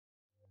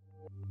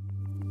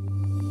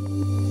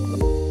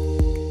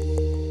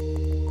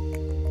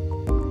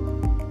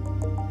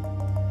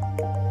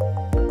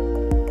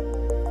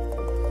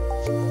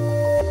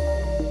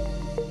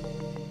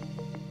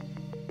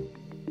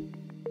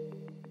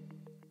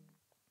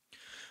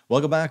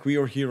Welcome back. We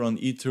are here on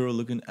Ethereum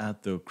looking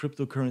at the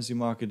cryptocurrency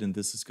market, and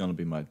this is going to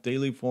be my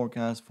daily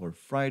forecast for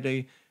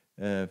Friday,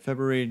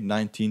 February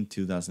 19,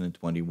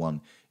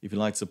 2021. If you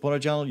like to support our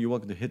channel, you're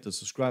welcome to hit the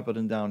subscribe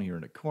button down here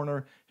in the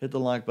corner, hit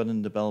the like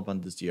button, the bell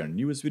button to see our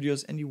newest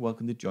videos, and you're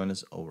welcome to join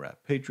us over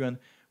at Patreon,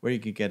 where you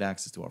can get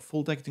access to our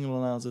full technical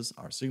analysis,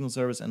 our signal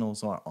service, and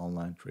also our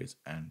online trades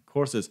and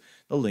courses.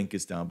 The link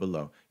is down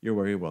below. You're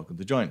very welcome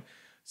to join.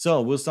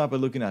 So we'll start by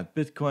looking at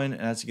Bitcoin.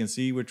 As you can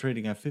see, we're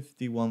trading at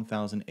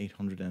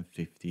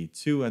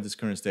 51,852 at this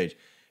current stage.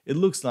 It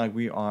looks like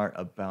we are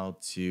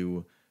about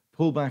to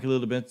pull back a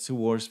little bit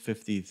towards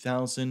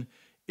 50,000.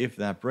 If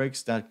that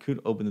breaks, that could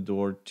open the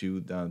door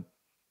to the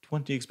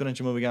 20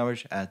 exponential moving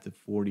average at the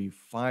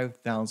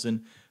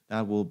 45,000.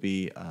 That will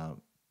be a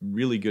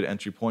really good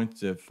entry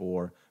point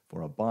for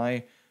a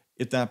buy.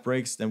 If that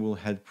breaks, then we'll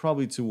head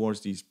probably towards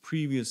these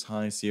previous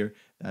highs here.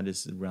 That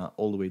is around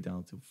all the way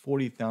down to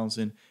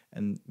 40,000,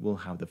 and we'll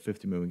have the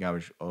 50 moving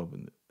average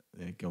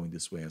going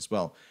this way as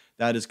well.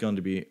 That is going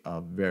to be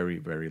a very,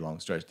 very long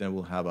stretch. Then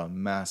we'll have a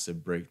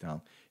massive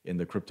breakdown in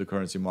the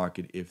cryptocurrency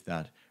market if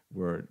that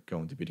were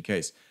going to be the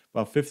case.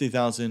 About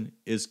 50,000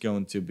 is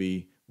going to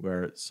be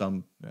where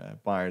some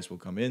buyers will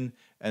come in,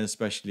 and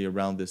especially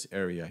around this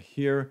area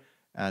here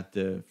at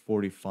the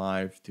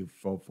 45 to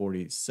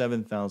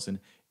 47,000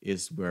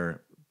 is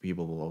where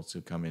people will also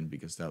come in,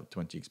 because that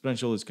 20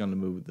 exponential is going to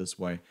move this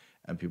way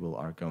and people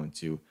are going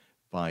to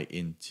buy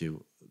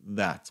into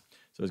that.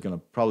 So it's going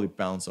to probably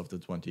bounce off the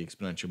 20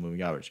 exponential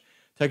moving average.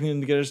 Technical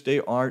indicators, they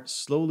are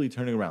slowly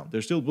turning around.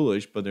 They're still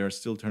bullish, but they're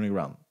still turning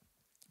around.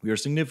 We are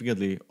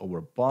significantly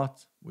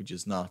overbought, which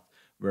is not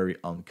very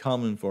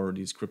uncommon for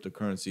these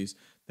cryptocurrencies.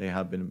 They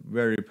have been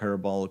very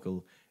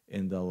parabolical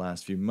in the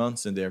last few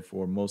months, and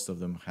therefore most of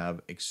them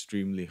have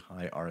extremely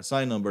high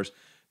RSI numbers,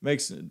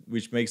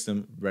 which makes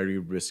them very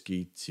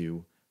risky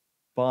to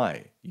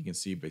buy. You can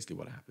see basically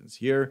what happens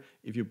here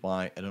if you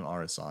buy at an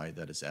RSI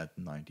that is at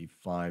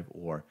 95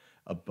 or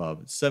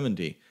above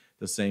 70.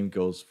 The same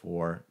goes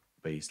for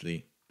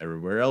basically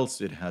everywhere else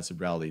it has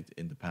rallied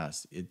in the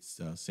past. It's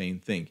the same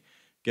thing.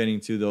 Getting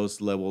to those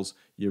levels,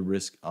 you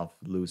risk of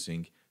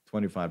losing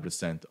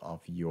 25%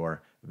 of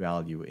your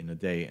value in a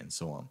day and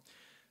so on.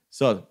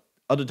 So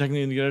other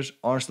technical indicators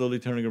are slowly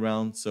turning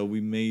around, so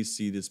we may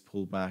see this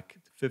pull back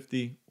to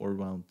 50 or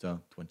around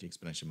 20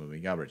 exponential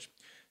moving average.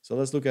 So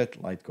let's look at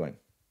Litecoin.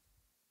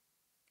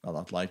 Oh,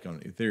 not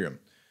Litecoin, Ethereum.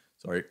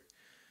 Sorry.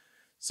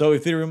 So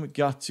Ethereum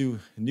got to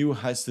new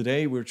highs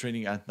today. We're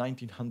trading at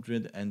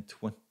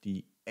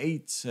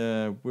 1928.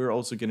 We're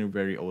also getting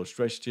very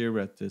overstretched here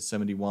at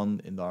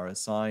 71 in the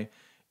RSI.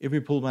 If we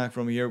pull back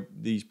from here,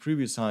 these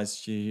previous highs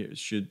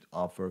should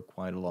offer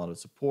quite a lot of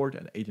support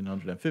at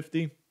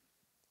 1850.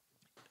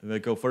 If I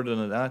go further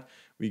than that,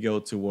 we go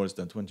towards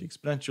the 20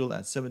 exponential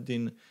at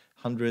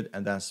 1700,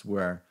 and that's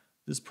where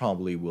this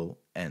probably will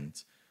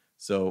end.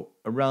 So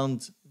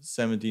around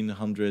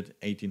 1700,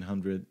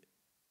 1800,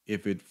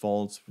 if it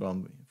falls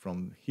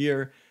from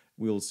here,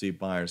 we'll see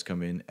buyers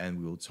come in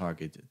and we'll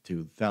target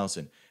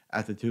 2000.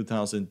 At the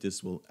 2000,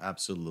 this will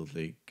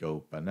absolutely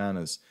go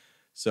bananas.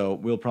 So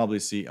we'll probably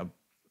see a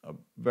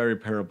very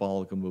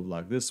parabolic move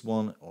like this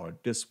one or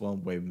this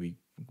one, where we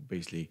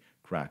basically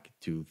crack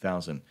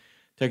 2000.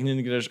 Technical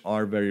indicators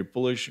are very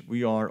bullish.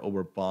 We are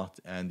overbought,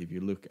 and if you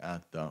look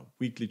at the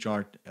weekly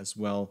chart as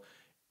well,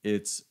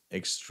 it's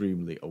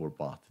extremely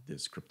overbought,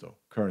 this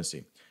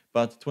cryptocurrency.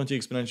 But 20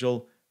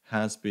 exponential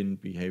has been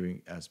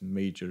behaving as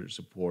major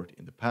support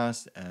in the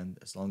past, and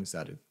as long as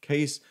that is the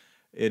case,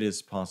 it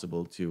is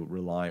possible to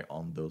rely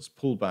on those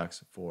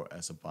pullbacks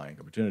as a buying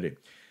opportunity.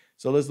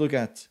 So let's look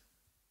at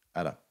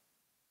ADA,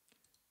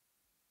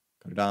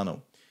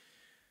 Cardano.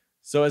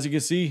 So as you can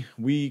see,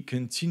 we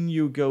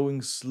continue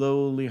going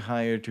slowly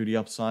higher to the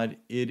upside.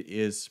 It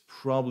is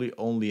probably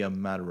only a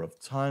matter of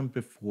time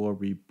before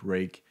we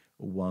break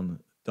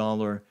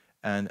 $1.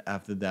 And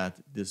after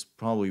that, this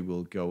probably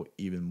will go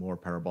even more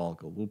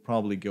parabolical. We'll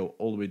probably go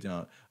all the way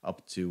down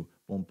up to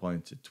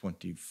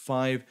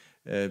 1.25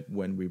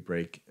 when we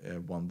break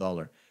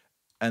 $1.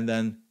 And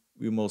then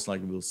we most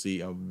likely will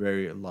see a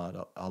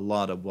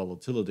lot of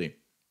volatility.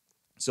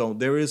 So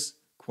there is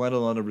quite a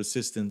lot of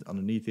resistance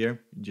underneath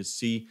here. You just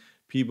see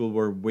people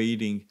were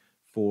waiting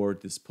for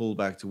this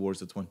pullback towards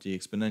the 20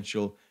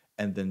 exponential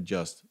and then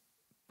just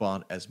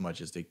bought as much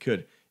as they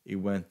could. It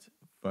went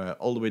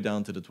all the way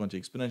down to the 20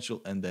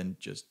 exponential and then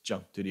just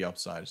jumped to the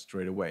upside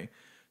straight away.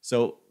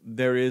 So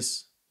there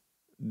is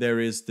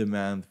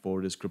demand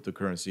for this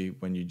cryptocurrency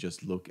when you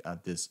just look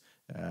at this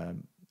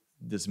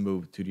this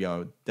move to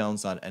the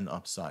downside and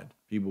upside.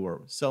 People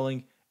were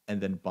selling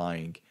and then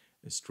buying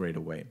straight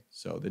away.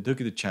 So they took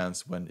the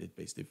chance when it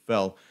basically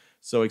fell.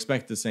 So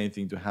expect the same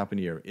thing to happen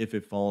here. If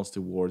it falls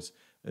towards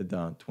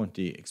the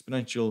 20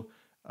 exponential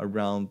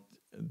around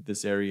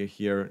this area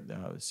here,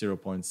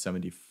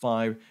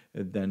 0.75,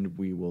 then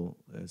we will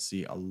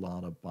see a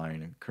lot of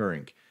buying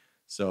occurring.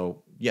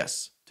 So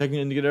yes,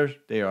 technical indicators,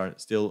 they are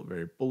still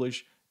very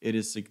bullish. It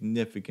is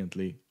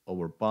significantly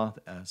overbought.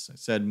 As I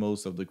said,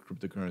 most of the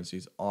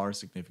cryptocurrencies are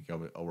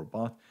significantly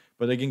overbought,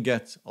 but they can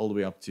get all the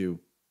way up to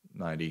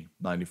 90,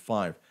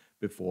 95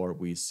 before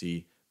we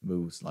see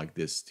moves like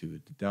this to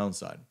the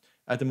downside.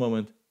 At the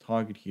moment,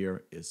 target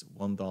here is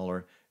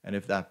 $1, and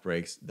if that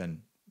breaks,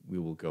 then we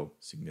will go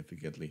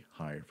significantly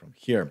higher from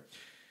here.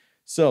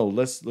 So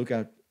let's look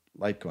at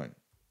Litecoin.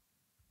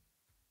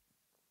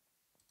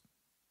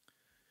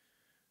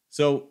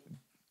 So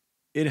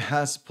it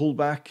has pulled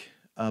back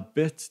a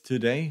bit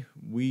today.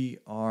 We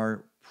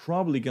are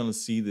probably going to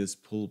see this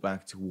pull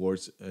back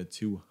towards a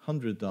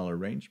 $200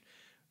 range,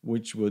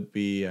 which would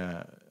be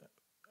a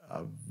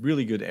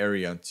really good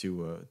area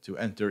to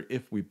enter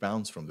if we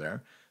bounce from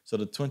there. So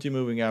the 20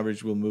 moving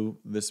average will move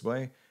this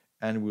way,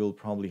 and we'll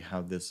probably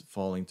have this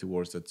falling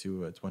towards the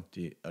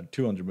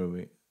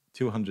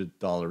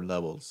 $200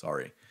 level.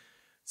 Sorry.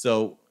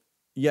 So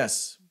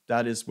yes,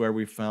 that is where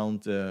we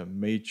found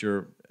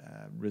major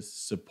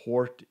risk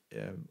support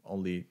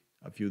only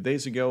a few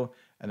days ago,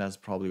 and that's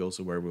probably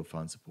also where we'll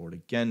find support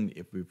again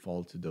if we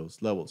fall to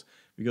those levels.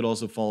 We could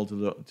also fall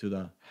to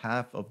the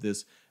half of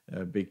this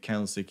big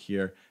candlestick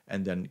here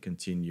and then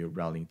continue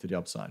rallying to the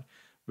upside.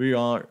 We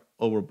are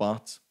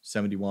overbought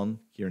 71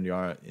 here in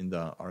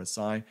the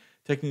RSI.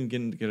 Technical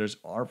indicators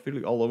are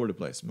fairly all over the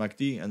place.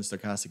 MACD and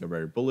stochastic are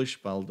very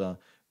bullish, while the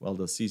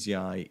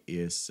CCI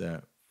is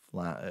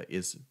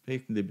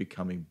basically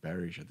becoming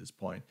bearish at this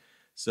point.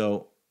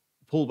 So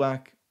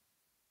pullback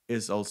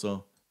is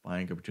also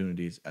buying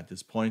opportunities at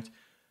this point.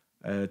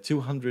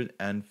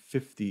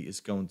 250 is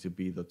going to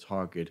be the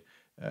target,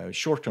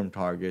 short-term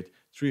target.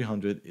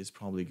 300 is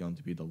probably going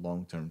to be the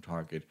long-term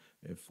target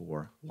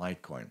for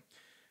Litecoin.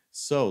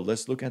 So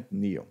let's look at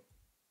NEO.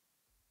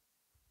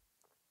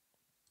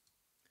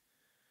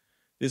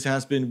 This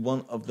has been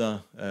one of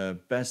the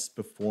best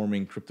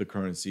performing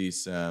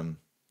cryptocurrencies,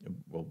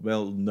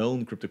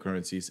 well-known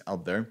cryptocurrencies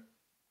out there.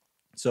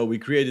 So we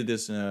created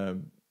this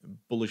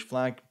bullish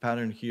flag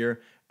pattern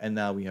here, and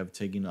now we have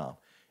taken off.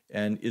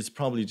 And it's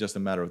probably just a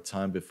matter of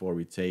time before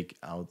we take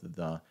out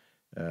the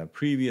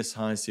previous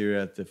highs here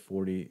at the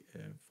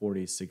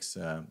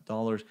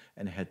 $46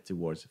 and head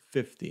towards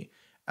 50.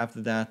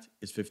 After that,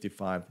 it's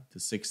 55 to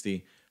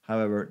 60.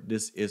 However,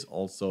 this is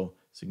also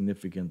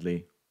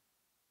significantly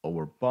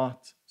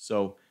overbought.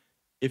 So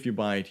if you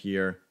buy it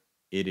here,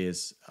 it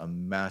is a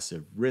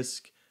massive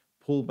risk.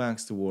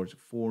 Pullbacks towards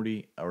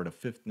 40 or the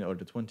 15 or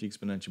the 20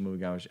 exponential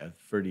moving average at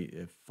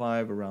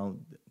 35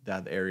 around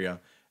that area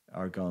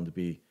are going to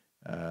be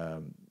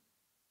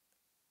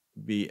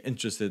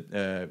interest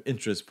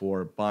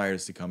for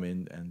buyers to come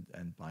in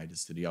and buy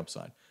this to the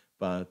upside.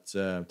 But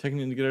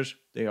technical indicators,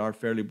 they are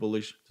fairly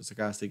bullish. The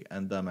stochastic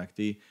and the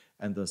MACD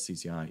and the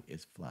CCI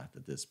is flat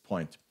at this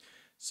point.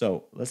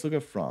 So let's look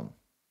at Tron.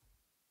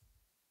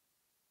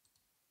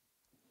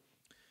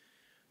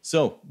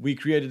 So we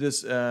created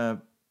this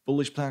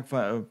bullish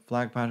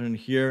flag pattern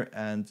here,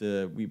 and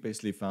we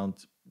basically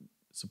found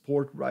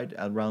support right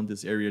around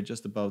this area,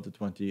 just above the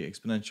 20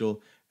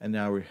 exponential, and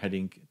now we're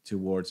heading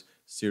towards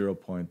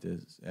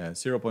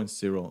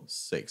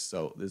 0.06.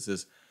 So this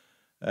is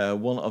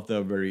one of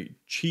the very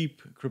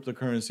cheap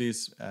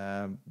cryptocurrencies,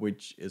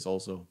 which is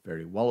also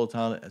very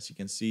volatile. As you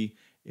can see,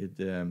 it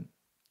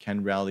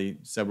can rally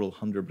several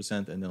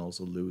 100% and then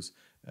also lose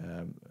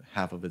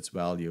half of its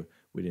value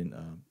within,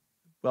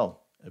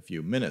 well, a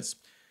few minutes.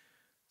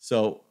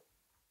 So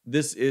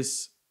this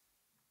is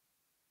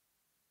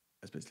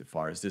as basically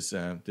far as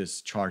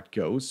this chart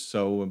goes.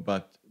 So,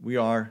 but we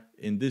are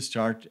in this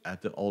chart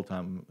at the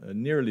all-time,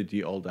 nearly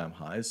the all-time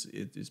highs.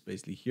 It is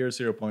basically here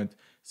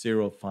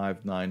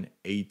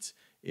 0.0598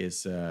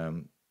 is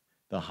the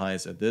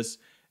highest at this,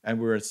 and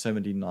we're at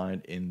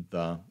 79 in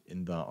the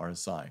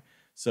RSI.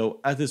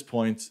 So at this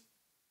point,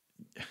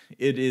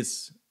 it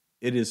is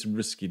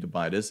risky to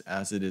buy this,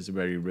 as it is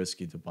very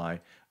risky to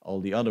buy all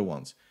the other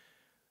ones.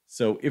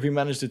 So if we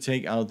manage to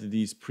take out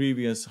these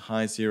previous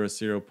highs here at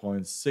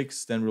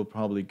 0.6, then we'll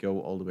probably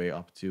go all the way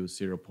up to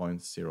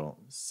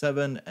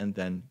 0.07 and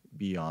then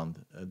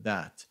beyond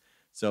that.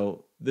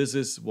 So this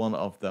is one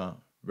of the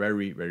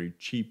very, very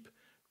cheap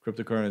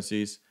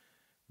cryptocurrencies.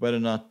 Whether or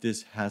not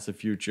this has a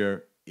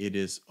future, it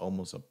is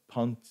almost a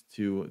punt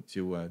to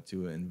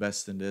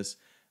invest in this,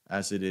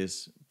 as it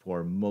is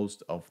for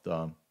most of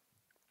the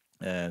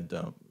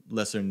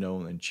lesser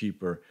known and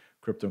cheaper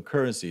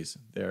cryptocurrencies.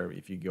 There,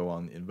 if you go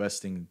on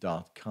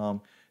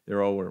investing.com, there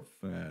are over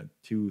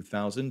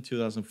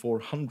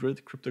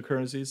 2,400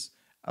 cryptocurrencies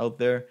out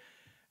there,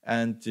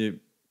 and to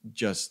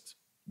just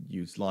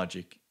use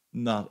logic,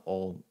 not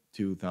all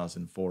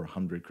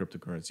 2,400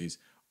 cryptocurrencies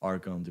are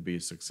going to be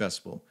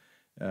successful.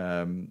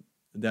 The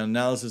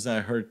analysis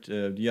I heard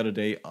the other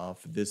day of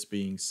this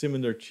being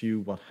similar to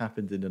what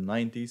happened in the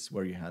 90s,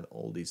 where you had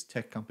all these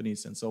tech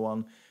companies and so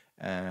on,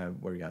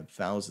 where you had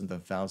thousands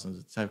and thousands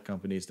of tech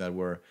companies that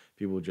were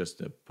people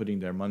just putting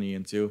their money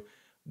into.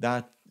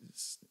 That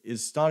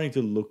is starting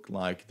to look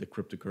like the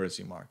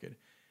cryptocurrency market.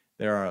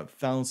 There are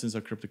thousands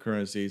of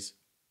cryptocurrencies.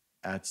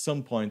 At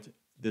some point,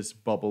 this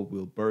bubble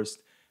will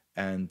burst,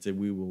 and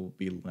we will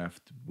be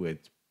left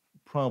with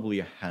probably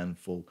a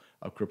handful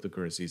of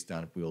cryptocurrencies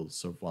that will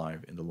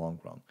survive in the long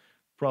run.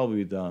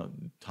 Probably the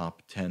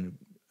top 10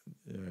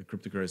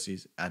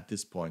 cryptocurrencies at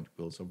this point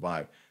will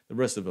survive. The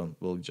rest of them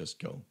will just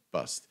go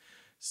bust.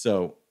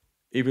 So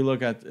if we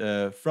look at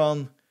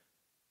Tron,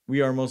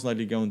 we are most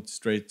likely going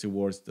straight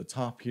towards the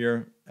top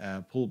here.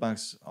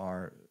 Pullbacks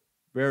are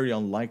very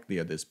unlikely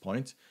at this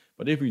point.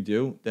 But if we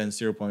do, then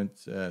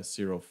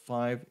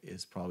 0.05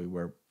 is probably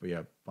where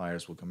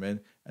buyers will come in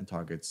and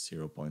target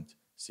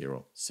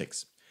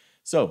 0.06.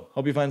 So,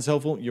 hope you find this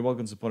helpful. You're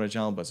welcome to support our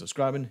channel by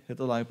subscribing, hit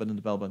the like button and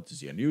the bell button to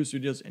see our newest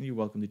videos, and you're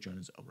welcome to join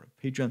us over at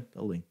Patreon.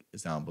 The link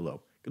is down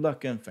below. Good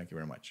luck and thank you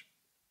very much.